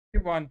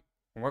Everyone,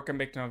 welcome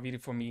back to another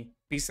video for me.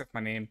 Please have my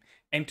name.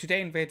 And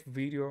today in that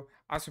video,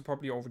 as you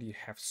probably already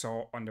have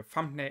saw on the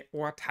thumbnail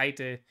or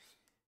title,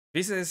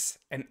 this is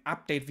an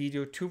update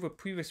video to the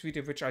previous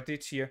video which I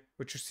did here,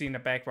 which you see in the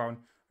background.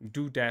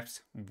 Do devs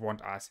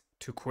want us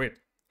to quit?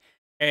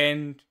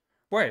 And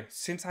well,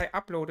 since I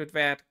uploaded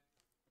that,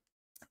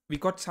 we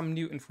got some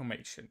new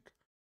information.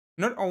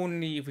 Not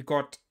only we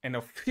got an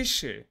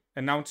official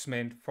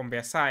announcement from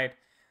their side,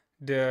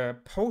 the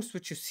post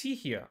which you see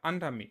here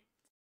under me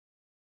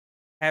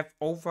have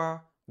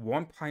over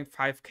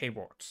 1.5k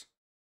words.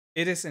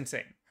 It is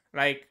insane.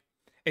 Like,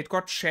 it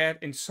got shared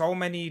in so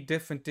many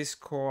different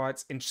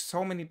discords, in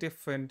so many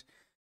different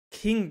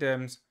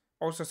kingdoms.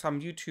 Also some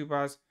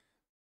YouTubers.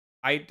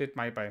 I did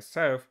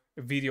myself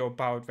a video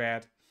about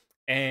that,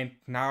 and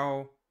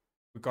now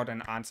we got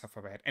an answer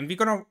for that. And we're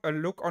gonna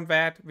look on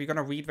that, we're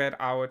gonna read that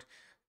out,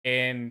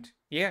 and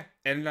yeah,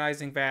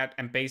 analyzing that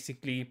and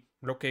basically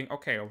looking,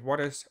 okay, what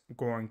is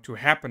going to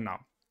happen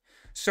now?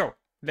 So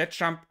let's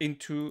jump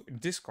into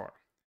Discord.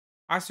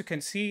 As you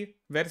can see,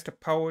 that is the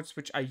post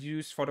which I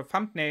used for the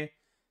thumbnail,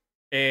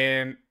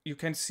 and you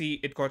can see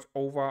it got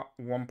over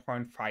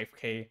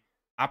 1.5k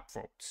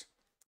upvotes.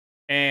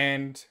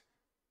 And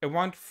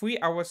around 3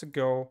 hours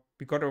ago,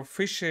 we got an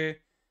official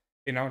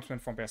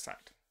announcement from their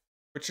side,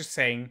 which is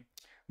saying,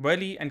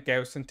 Rally and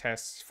Garrison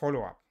Tests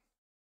follow-up.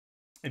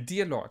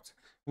 Dear Lord,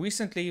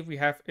 recently we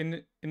have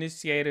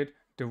initiated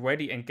the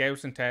Rally and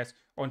Garrison Test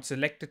on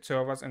selected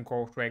servers in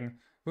Gold Dragon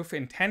with the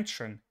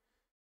intention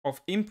of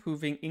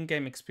improving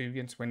in-game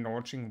experience when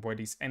launching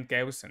rallies and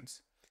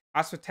garrisons.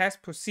 As the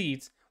test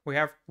proceeds, we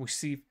have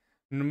received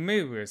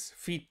numerous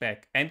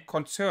feedback and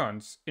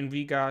concerns in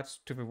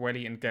regards to the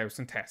rally and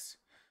garrison tests.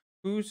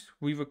 Whose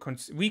we will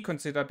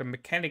reconsider the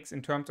mechanics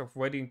in terms of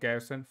rally and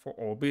garrison for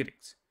all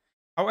buildings.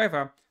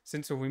 However,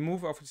 since the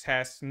removal of the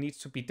test needs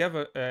to be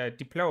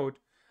deployed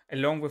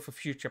along with a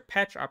future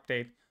patch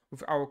update,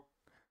 with our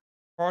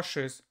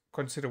cautious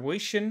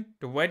consideration,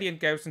 the rally and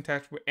garrison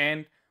test will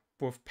end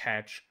with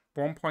patch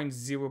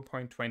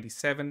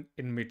 1.0.27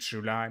 in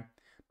mid-July,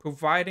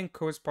 providing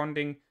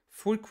corresponding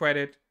full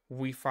credit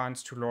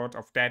refunds to Lord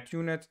of Dead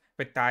units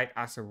that died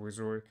as a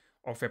result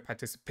of their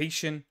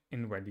participation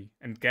in rally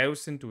and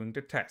garrison during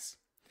the test.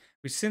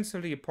 We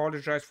sincerely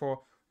apologize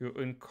for your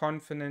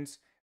inconvenience.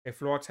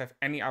 If Lords have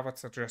any other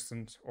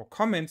suggestions or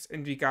comments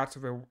in regards to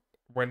the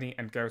rally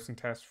and garrison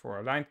test for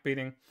aligned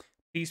building,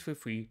 please feel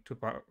free to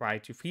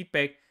provide your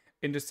feedback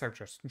in the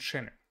suggestion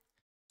channel.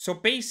 So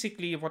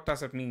basically, what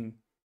does it mean?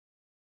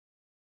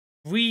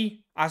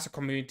 We, as a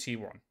community,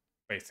 won,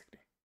 basically.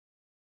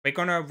 We're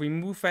gonna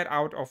remove that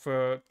out of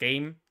a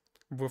game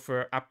with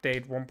an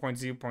update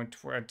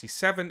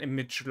 1.0.27 in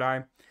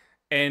mid-July,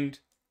 and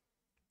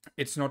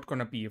it's not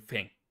gonna be a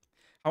thing.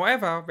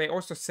 However, they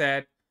also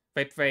said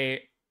that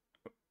they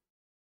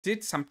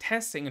did some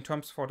testing in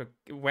terms for the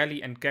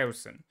rally and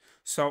garrison.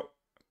 So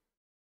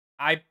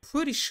I'm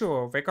pretty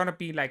sure they're gonna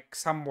be like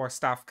some more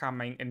stuff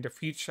coming in the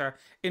future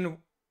in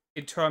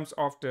terms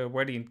of the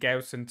rally and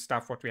garrison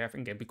stuff what we have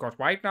in game. Because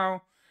right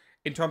now,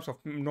 in terms of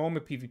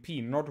normal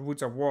PvP, not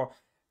Woods of War,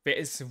 there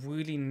is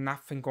really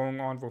nothing going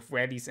on with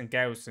rallies and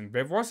garrison.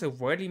 There was a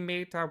rally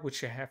meta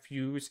which I have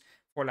used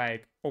for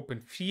like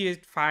open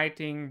field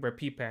fighting, where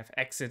people have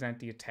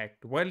accidentally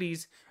attacked the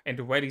rallies and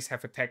the rallies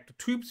have attacked the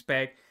troops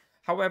back.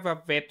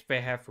 However, that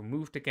they have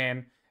removed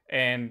again,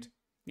 and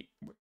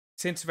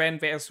since then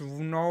there's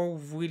no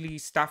really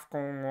stuff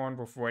going on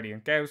with rally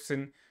and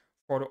garrison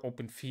for the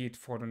open field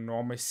for the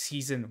normal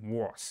season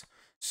wars.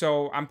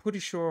 So I'm pretty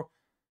sure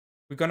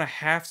we're gonna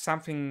have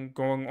something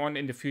going on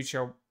in the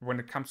future when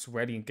it comes to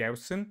rally and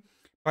garrison.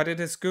 But it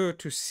is good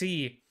to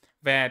see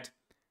that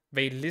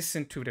they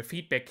listened to the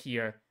feedback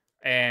here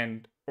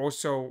and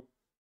also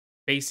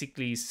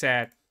basically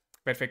said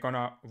that they're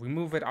gonna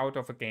remove it out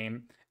of the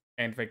game,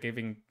 and they're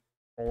giving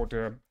all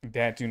the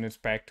dead units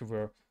back to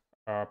the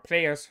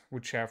players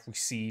which have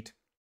received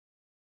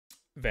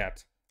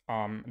that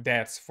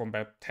deaths from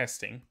that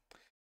testing.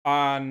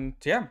 And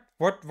yeah,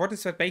 what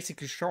is that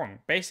basically showing?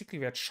 Basically,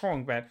 that's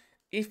showing that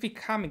if we're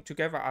coming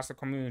together as a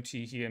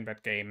community here in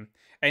that game,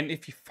 and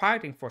if we're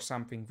fighting for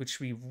something which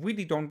we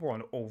really don't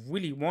want or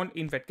really want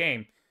in that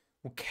game,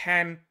 we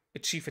can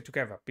achieve it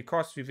together,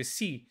 because we will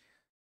see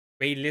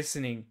they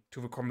listening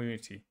to the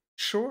community.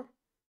 Sure,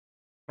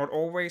 not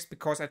always,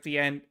 because at the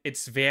end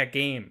it's their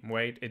game,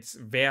 right? It's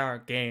their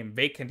game.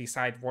 They can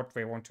decide what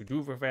they want to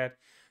do with it.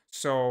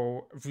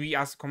 So we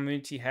as a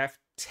community have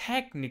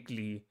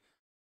technically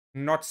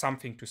not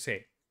something to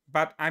say.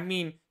 But I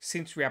mean,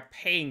 since we are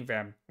paying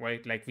them,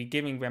 right, like we're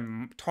giving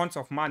them tons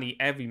of money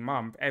every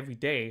month, every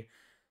day,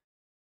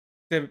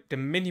 the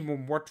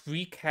minimum what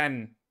we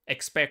can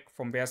expect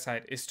from their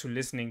side is to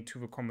listening to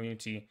the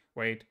community,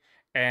 right?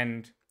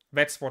 And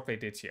that's what they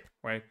did here,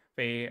 right?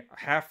 They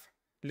have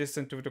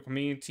listened to the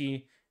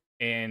community,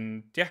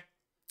 and yeah,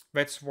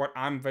 that's what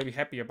I'm very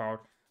happy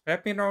about.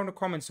 Let me know in the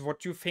comments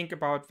what you think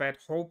about that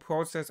whole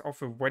process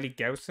of a rally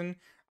garrison.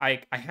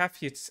 I had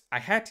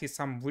here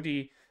some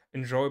really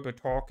enjoyable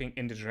talking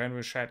in the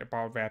general chat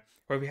about that,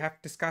 where we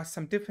have discussed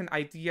some different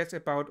ideas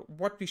about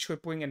what we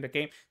should bring in the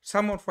game.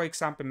 Someone, for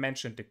example,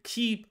 mentioned the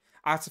keep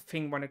as a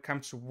thing when it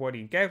comes to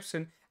Rally and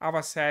Garrison.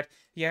 Others said,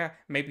 yeah,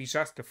 maybe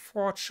just the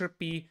fort should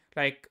be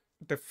like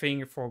the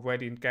thing for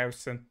Rally and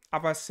Garrison.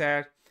 Others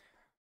said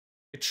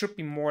it should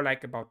be more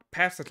like about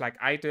passes, like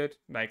I did.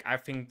 Like, I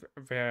think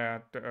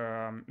that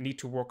need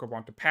to work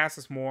around the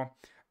passes more.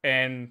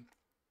 And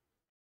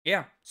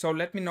yeah, so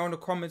let me know in the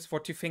comments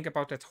what you think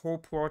about that whole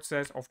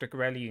process of the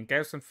Rally and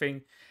Garrison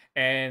thing.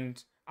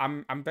 And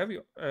I'm very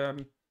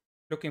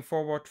looking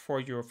forward for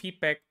your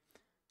feedback.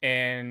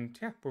 And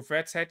yeah, with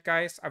that said,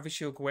 guys, I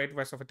wish you a great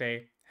rest of the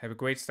day. Have a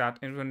great start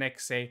into the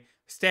next day.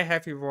 Stay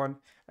healthy, everyone,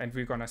 and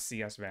we're gonna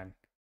see us then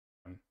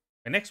on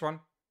the next one.